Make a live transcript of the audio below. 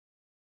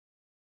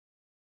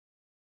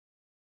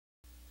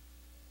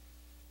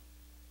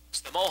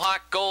The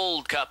Mohawk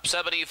Gold Cup,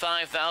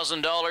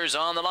 $75,000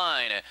 on the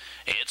line.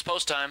 It's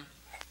post time.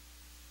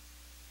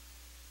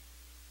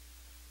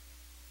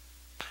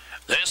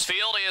 This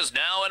field is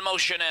now in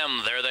motion,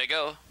 M. There they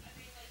go.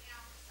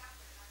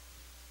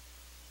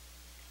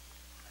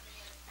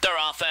 They're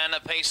off and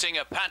pacing.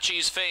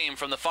 Apache's Fame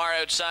from the far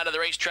outside of the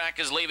racetrack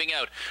is leaving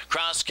out.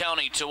 Cross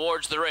County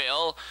towards the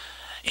rail.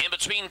 In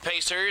between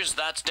pacers,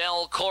 that's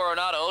Del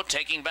Coronado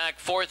taking back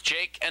fourth.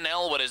 Jake and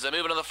ELWOOD as they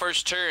move into the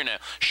first turn.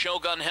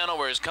 Shogun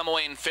Hanover has come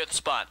away in fifth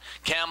spot.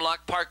 Campbell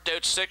parked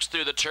out sixth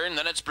through the turn.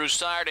 Then it's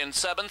Broussard in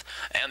seventh.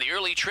 And the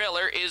early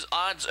trailer is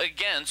odds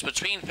against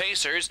between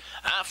pacers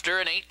after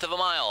an eighth of a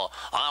mile.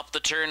 Off the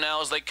turn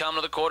now as they come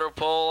to the quarter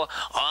pole.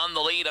 On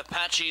the lead,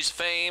 Apache's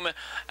Fame.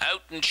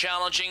 Out and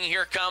challenging.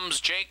 Here comes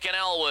Jake and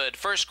ELWOOD.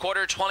 First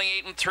quarter,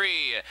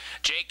 28-3.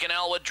 Jake and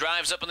ELWOOD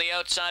drives up on the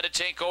outside to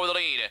take over the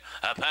lead.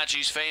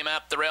 Apache's Fame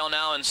up the rail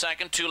now in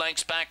second. 2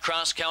 lengths back.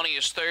 Cross County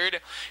is third.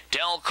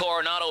 Del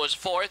Coronado is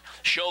fourth.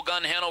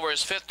 Shogun Hanover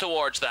is fifth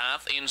towards the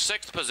half. In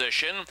sixth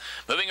position.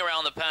 Moving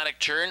around the paddock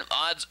turn.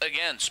 Odds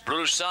against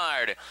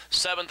Broussard.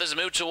 Seventh is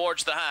moved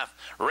towards the half.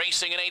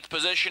 Racing in eighth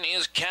position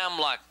is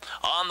Campbell.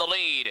 On the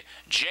lead,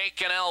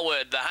 Jake and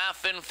ELWOOD. The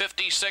half in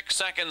 56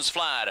 seconds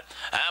flat.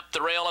 Up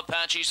the rail,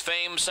 Apache's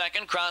Fame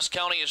second. Cross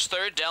County is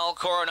third. Del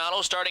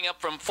Coronado starting up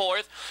from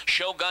fourth.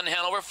 Shogun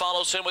Hanover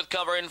follows him with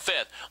cover in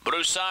fifth.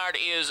 Broussard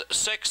is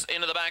sixth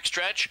into the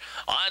backstretch.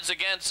 Odds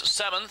against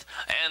seventh,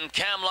 and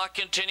Campbell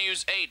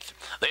continues eighth.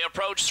 They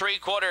approach three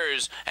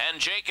quarters, and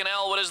Jake and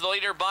ELWOOD is the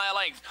leader by a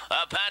length.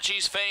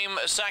 Apache's Fame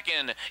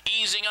second.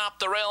 Easing up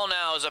the rail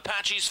now is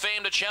Apache's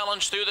Fame to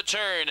challenge through the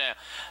turn.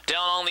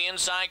 Down on the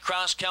inside,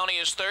 Cross County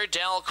is third.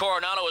 Del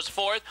Coronado is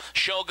fourth.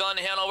 Shogun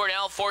Hanover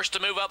now forced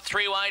to move up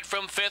three wide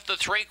from fifth to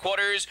three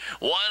quarters.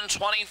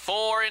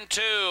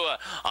 124-2.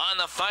 On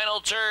the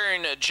final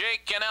turn,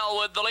 Jake and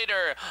ELWOOD the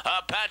leader.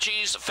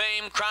 Apache's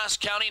Fame, Cross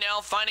County now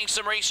finding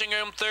some racing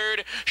room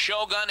third.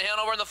 Shogun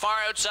Hanover in the far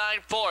outside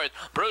fourth.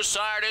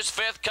 Broussard is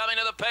fifth coming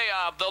to the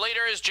payoff. The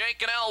leader is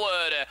Jake and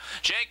ELWOOD.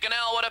 Jake and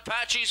ELWOOD,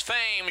 Apache's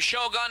Fame.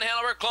 Shogun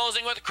Hanover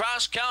closing with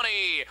Cross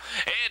County.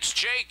 It's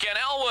Jake and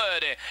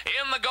ELWOOD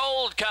in the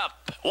Gold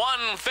Cup.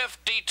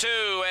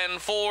 152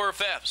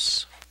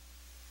 4/5.